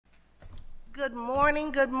Good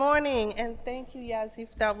morning, and thank you, Yazif.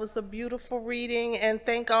 That was a beautiful reading, and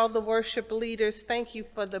thank all the worship leaders. Thank you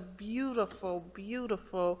for the beautiful,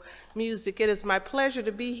 beautiful music. It is my pleasure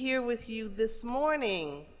to be here with you this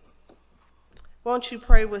morning. Won't you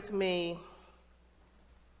pray with me?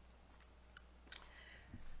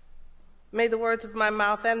 May the words of my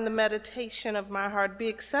mouth and the meditation of my heart be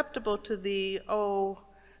acceptable to thee, O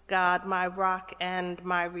God, my rock and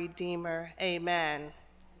my redeemer. Amen.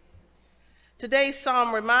 Today's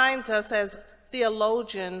psalm reminds us, as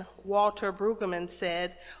theologian Walter Brueggemann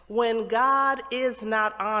said, when God is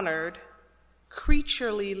not honored,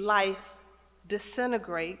 creaturely life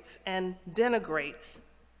disintegrates and denigrates.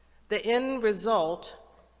 The end result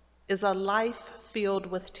is a life filled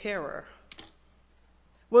with terror.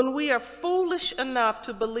 When we are foolish enough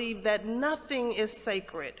to believe that nothing is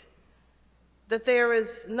sacred, that there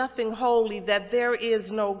is nothing holy, that there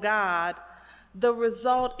is no God, the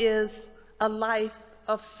result is a life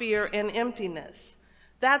of fear and emptiness.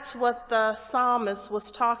 That's what the psalmist was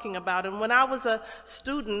talking about. And when I was a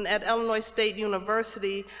student at Illinois State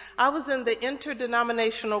University, I was in the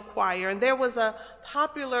interdenominational choir, and there was a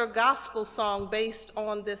popular gospel song based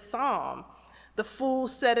on this psalm. The fool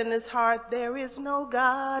said in his heart, "There is no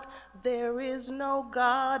God, there is no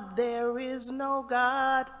God, there is no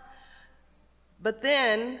God." But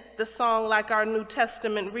then the song, like our New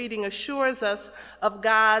Testament reading, assures us of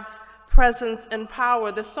God's presence and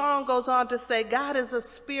power. The song goes on to say, God is a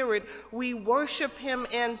spirit. We worship him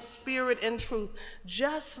in spirit and truth.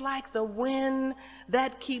 Just like the wind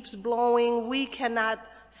that keeps blowing, we cannot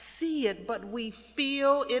see it, but we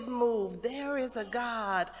feel it move. There is a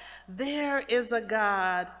God. There is a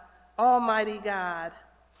God, Almighty God.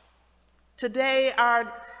 Today,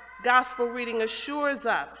 our gospel reading assures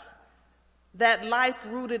us that life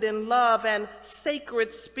rooted in love and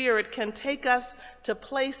sacred spirit can take us to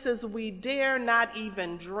places we dare not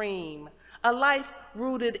even dream. A life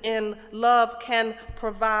rooted in love can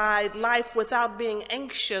provide life without being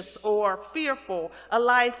anxious or fearful, a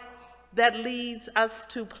life that leads us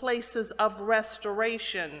to places of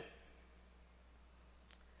restoration.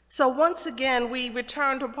 So once again, we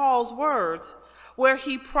return to Paul's words, where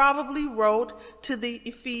he probably wrote to the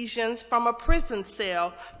Ephesians from a prison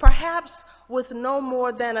cell, perhaps with no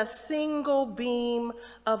more than a single beam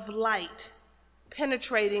of light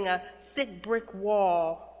penetrating a thick brick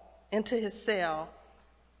wall into his cell.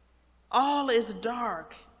 All is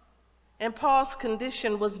dark, and Paul's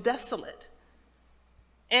condition was desolate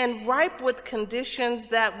and ripe with conditions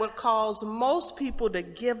that would cause most people to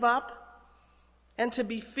give up and to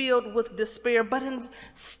be filled with despair. But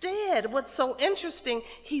instead, what's so interesting,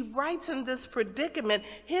 he writes in this predicament,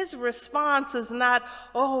 his response is not,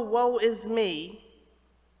 "Oh, woe is me."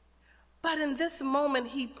 But in this moment,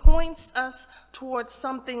 he points us towards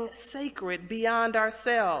something sacred beyond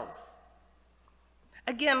ourselves.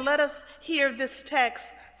 Again, let us hear this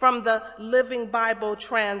text from the Living Bible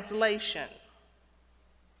translation.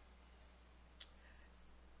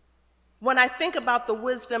 When I think about the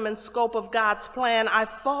wisdom and scope of God's plan, I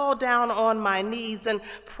fall down on my knees and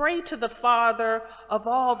pray to the Father of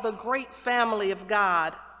all the great family of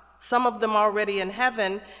God, some of them already in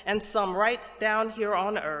heaven and some right down here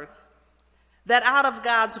on earth, that out of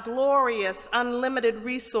God's glorious, unlimited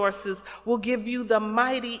resources will give you the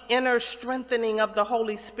mighty inner strengthening of the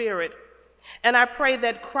Holy Spirit. And I pray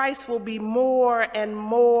that Christ will be more and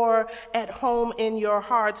more at home in your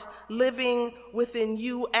hearts, living within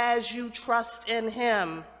you as you trust in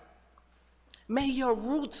him. May your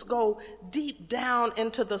roots go deep down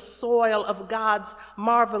into the soil of God's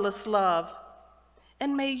marvelous love.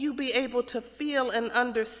 And may you be able to feel and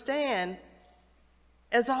understand,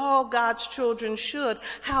 as all God's children should,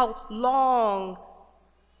 how long,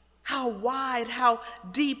 how wide, how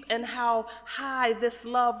deep, and how high this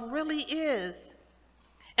love really is.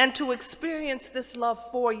 And to experience this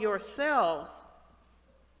love for yourselves,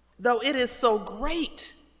 though it is so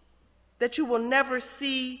great that you will never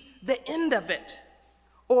see the end of it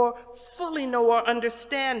or fully know or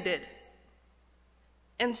understand it.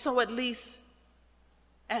 And so at least,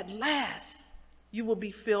 at last, you will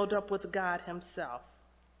be filled up with God himself.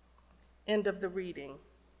 End of the reading.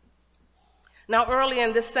 Now, earlier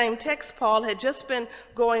in this same text, Paul had just been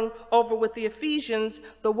going over with the Ephesians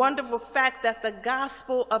the wonderful fact that the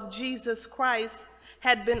gospel of Jesus Christ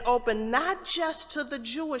had been opened not just to the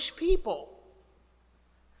Jewish people,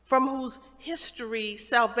 from whose history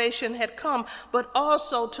salvation had come, but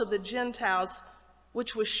also to the Gentiles,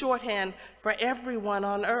 which was shorthand for everyone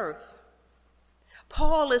on earth.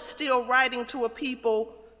 Paul is still writing to a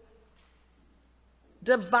people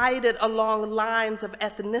divided along lines of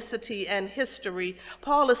ethnicity and history.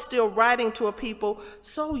 Paul is still writing to a people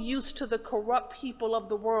so used to the corrupt people of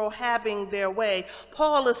the world having their way.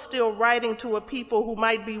 Paul is still writing to a people who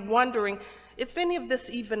might be wondering if any of this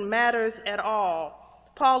even matters at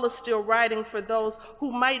all. Paul is still writing for those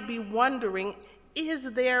who might be wondering,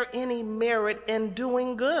 is there any merit in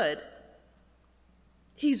doing good?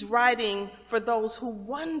 He's writing for those who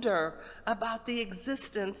wonder about the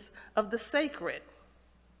existence of the sacred.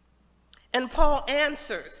 And Paul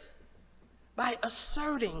answers by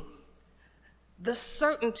asserting the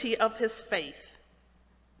certainty of his faith,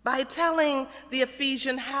 by telling the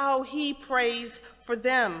Ephesians how he prays for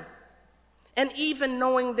them, and even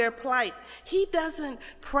knowing their plight. He doesn't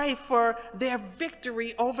pray for their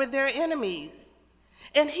victory over their enemies,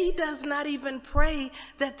 and he does not even pray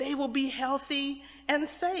that they will be healthy and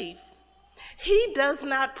safe. He does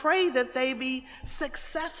not pray that they be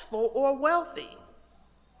successful or wealthy.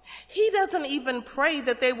 He doesn't even pray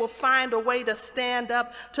that they will find a way to stand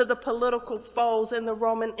up to the political foes in the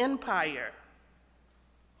Roman Empire.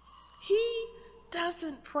 He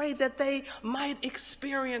doesn't pray that they might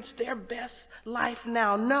experience their best life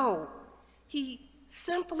now. No, he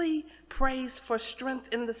simply prays for strength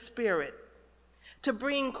in the Spirit to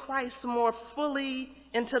bring Christ more fully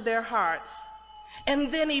into their hearts.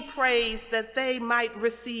 And then he prays that they might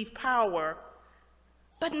receive power,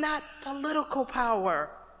 but not political power.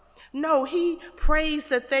 No, he prays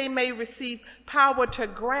that they may receive power to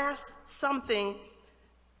grasp something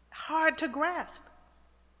hard to grasp.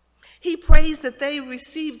 He prays that they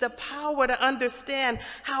receive the power to understand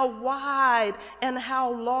how wide and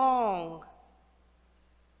how long,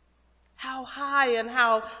 how high and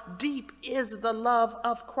how deep is the love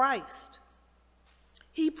of Christ.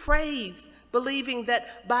 He prays believing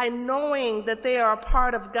that by knowing that they are a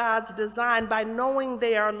part of God's design, by knowing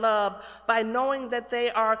they are loved, by knowing that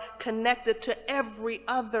they are connected to every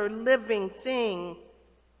other living thing,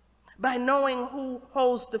 by knowing who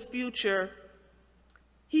holds the future,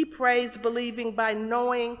 he prays believing by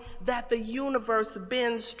knowing that the universe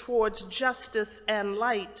bends towards justice and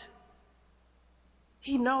light.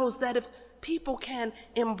 He knows that if people can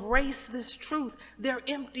embrace this truth, their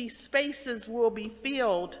empty spaces will be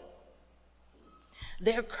filled.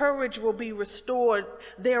 Their courage will be restored.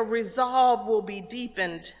 Their resolve will be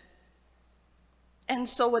deepened. And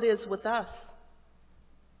so it is with us.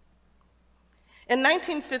 In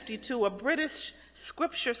 1952, a British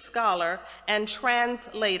scripture scholar and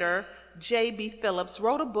translator, J.B. Phillips,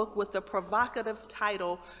 wrote a book with the provocative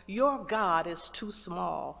title, "Your God is Too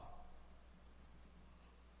Small."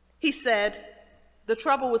 He said, the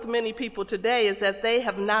trouble with many people today is that they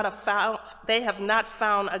have not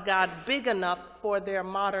found a God big enough for their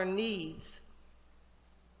modern needs.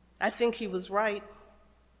 I think he was right.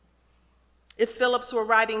 If Phillips were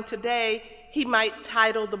writing today, he might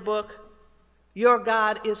title the book, "Your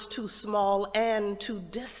God is Too Small and Too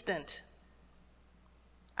Distant."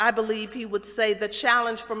 I believe he would say the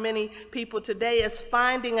challenge for many people today is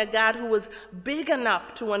finding a God who is big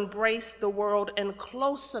enough to embrace the world and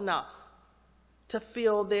close enough to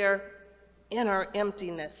fill their inner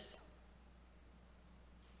emptiness.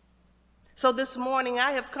 So this morning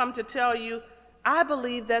I have come to tell you, I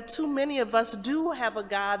believe that too many of us do have a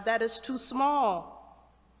God that is too small.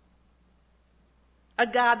 A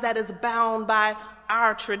God that is bound by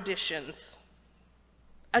our traditions.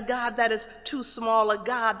 A God that is too small, a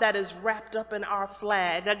God that is wrapped up in our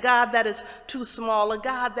flag, a God that is too small, a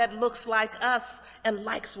God that looks like us and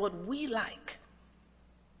likes what we like.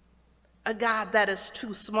 A God that is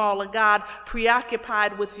too small, a God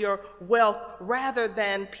preoccupied with your wealth rather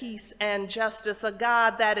than peace and justice, a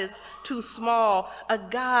God that is too small, a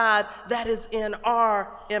God that is in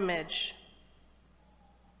our image.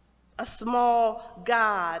 A small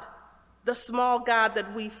God. The small God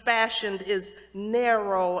that we fashioned is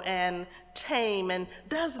narrow and tame and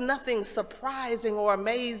does nothing surprising or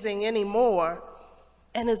amazing anymore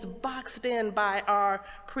and is boxed in by our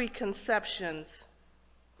preconceptions.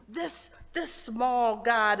 This small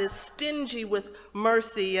God is stingy with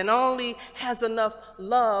mercy and only has enough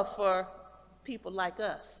love for people like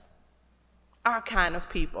us, our kind of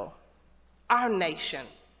people, our nation,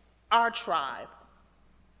 our tribe,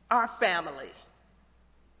 our family,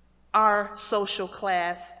 our social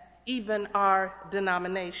class, even our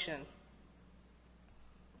denomination.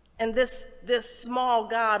 And this small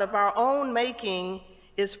God of our own making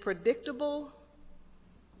is predictable,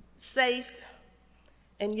 safe,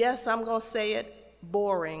 and yes, I'm going to say it,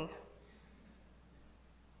 boring.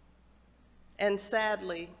 And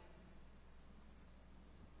sadly,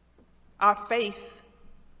 our faith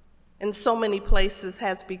in so many places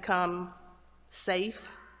has become safe,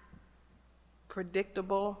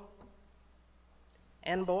 predictable,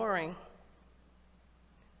 and boring.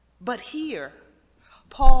 But here,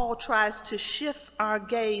 Paul tries to shift our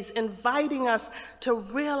gaze, inviting us to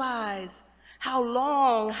realize how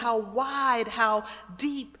long, how wide, how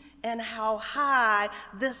deep, and how high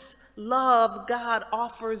this love God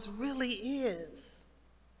offers really is.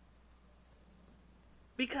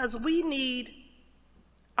 Because we need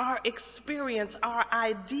our experience, our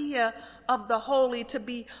idea of the holy to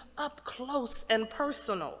be up close and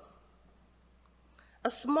personal.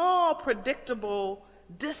 A small, predictable,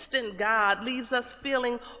 distant God leaves us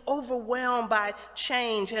feeling overwhelmed by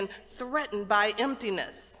change and threatened by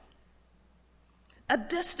emptiness. A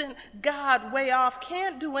distant God way off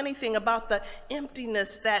can't do anything about the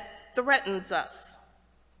emptiness that threatens us.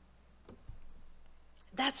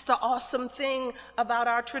 That's the awesome thing about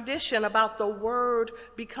our tradition, about the Word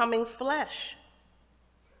becoming flesh.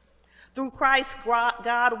 Through Christ,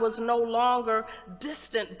 God was no longer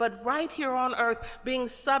distant, but right here on earth, being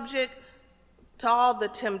subject to all the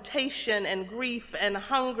temptation and grief and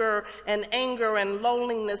hunger and anger and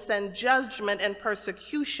loneliness and judgment and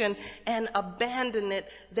persecution and abandonment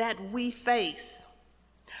that we face,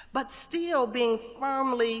 but still being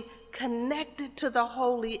firmly connected to the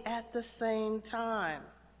holy at the same time.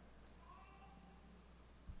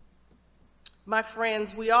 My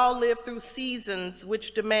friends, we all live through seasons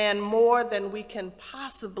which demand more than we can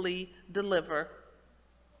possibly deliver.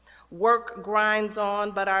 Work grinds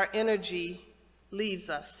on, but our energy leaves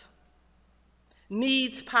us.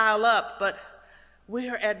 Needs pile up, but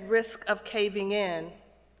we're at risk of caving in.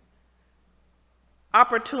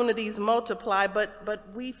 Opportunities multiply,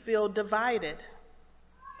 but we feel divided.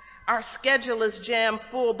 Our schedule is jam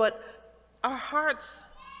full, but our hearts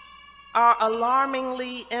are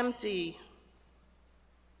alarmingly empty.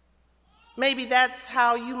 Maybe that's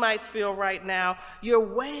how you might feel right now. You're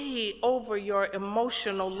way over your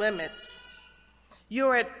emotional limits.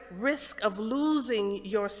 You're at risk of losing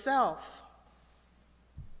yourself.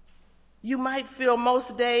 You might feel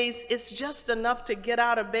most days it's just enough to get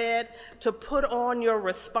out of bed, to put on your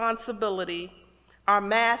responsibility, our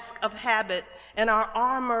mask of habit, and our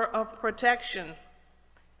armor of protection,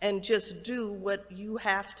 and just do what you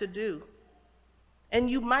have to do. And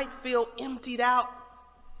you might feel emptied out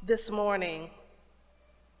this morning.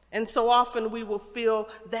 And so often we will feel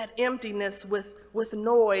that emptiness with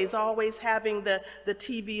noise, always having the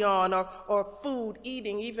TV on, or food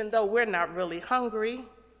eating even though we're not really hungry.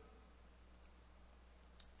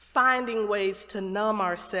 Finding ways to numb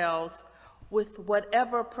ourselves with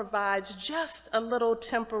whatever provides just a little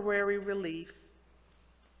temporary relief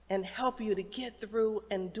and help you to get through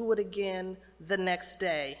and do it again the next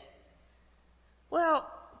day.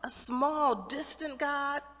 Well, a small, distant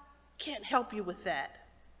God can't help you with that.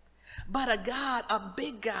 But a God, a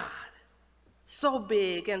big God, so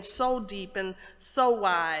big and so deep and so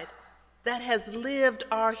wide, that has lived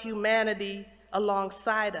our humanity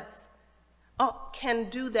alongside us, can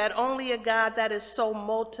do that. Only a God that is so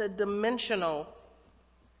multidimensional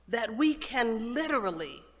that we can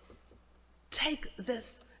literally take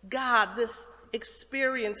this God, this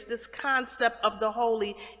experience, this concept of the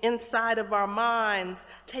holy inside of our minds,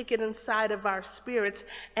 take it inside of our spirits,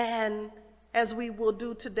 and as we will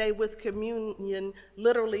do today with communion,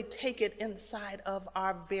 literally take it inside of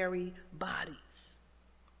our very bodies.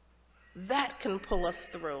 That can pull us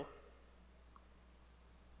through.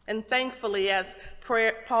 And thankfully, as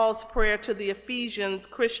Paul's prayer to the Ephesians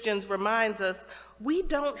Christians reminds us, we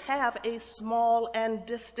don't have a small and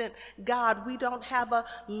distant God. We don't have a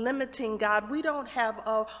limiting God. We don't have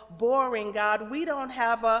a boring God. We don't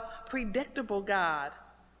have a predictable God.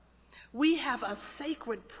 We have a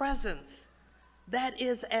sacred presence that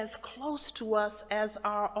is as close to us as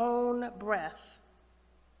our own breath.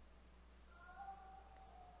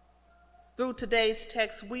 Through today's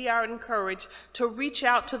text, we are encouraged to reach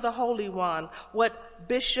out to the Holy One, what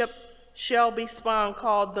Bishop Shelby Spong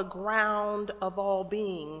called the ground of all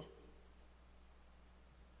being.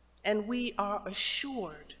 And we are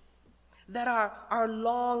assured that our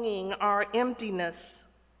longing, our emptiness,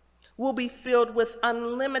 will be filled with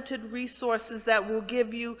unlimited resources that will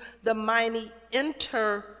give you the mighty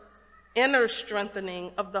inner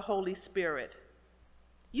strengthening of the Holy Spirit.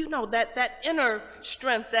 You know that inner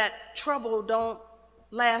strength, that trouble don't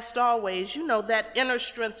last always. You know that inner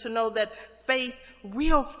strength to know that faith,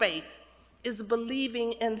 real faith, is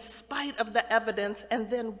believing in spite of the evidence and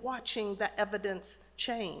then watching the evidence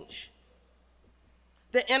change.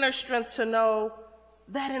 The inner strength to know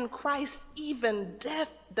that in Christ, even death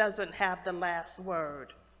doesn't have the last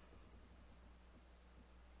word.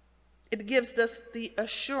 It gives us the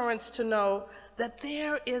assurance to know that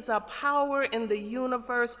there is a power in the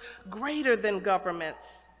universe greater than governments.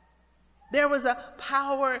 There was a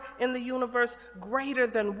power in the universe greater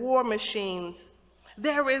than war machines.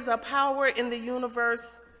 There is a power in the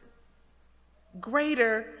universe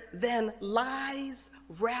greater than lies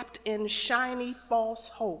wrapped in shiny false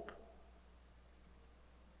hope.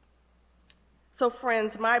 So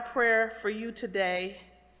friends, my prayer for you today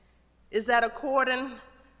is that according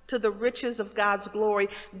to the riches of God's glory,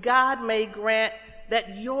 God may grant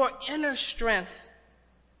that your inner strength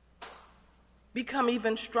become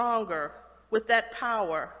even stronger with that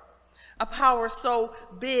power, a power so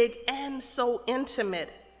big and so intimate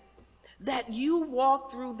that you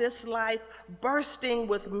walk through this life bursting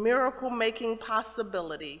with miracle-making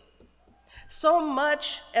possibility. So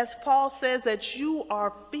much, as Paul says, that you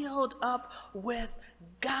are filled up with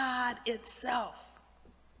God itself,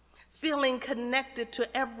 feeling connected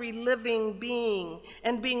to every living being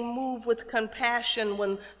and being moved with compassion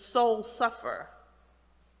when souls suffer.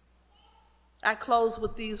 I close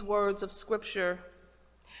with these words of scripture.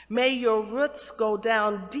 May your roots go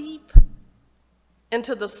down deep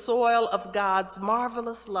into the soil of God's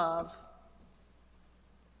marvelous love.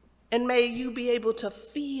 And may you be able to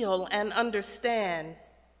feel and understand.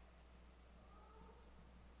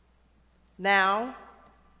 Now,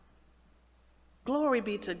 glory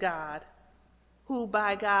be to God, who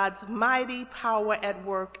by God's mighty power at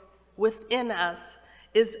work within us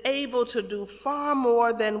is able to do far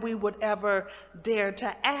more than we would ever dare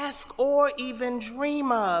to ask or even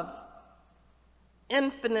dream of,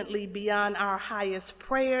 infinitely beyond our highest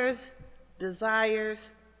prayers,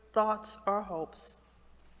 desires, thoughts, or hopes.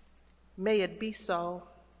 May it be so.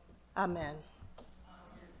 Amen.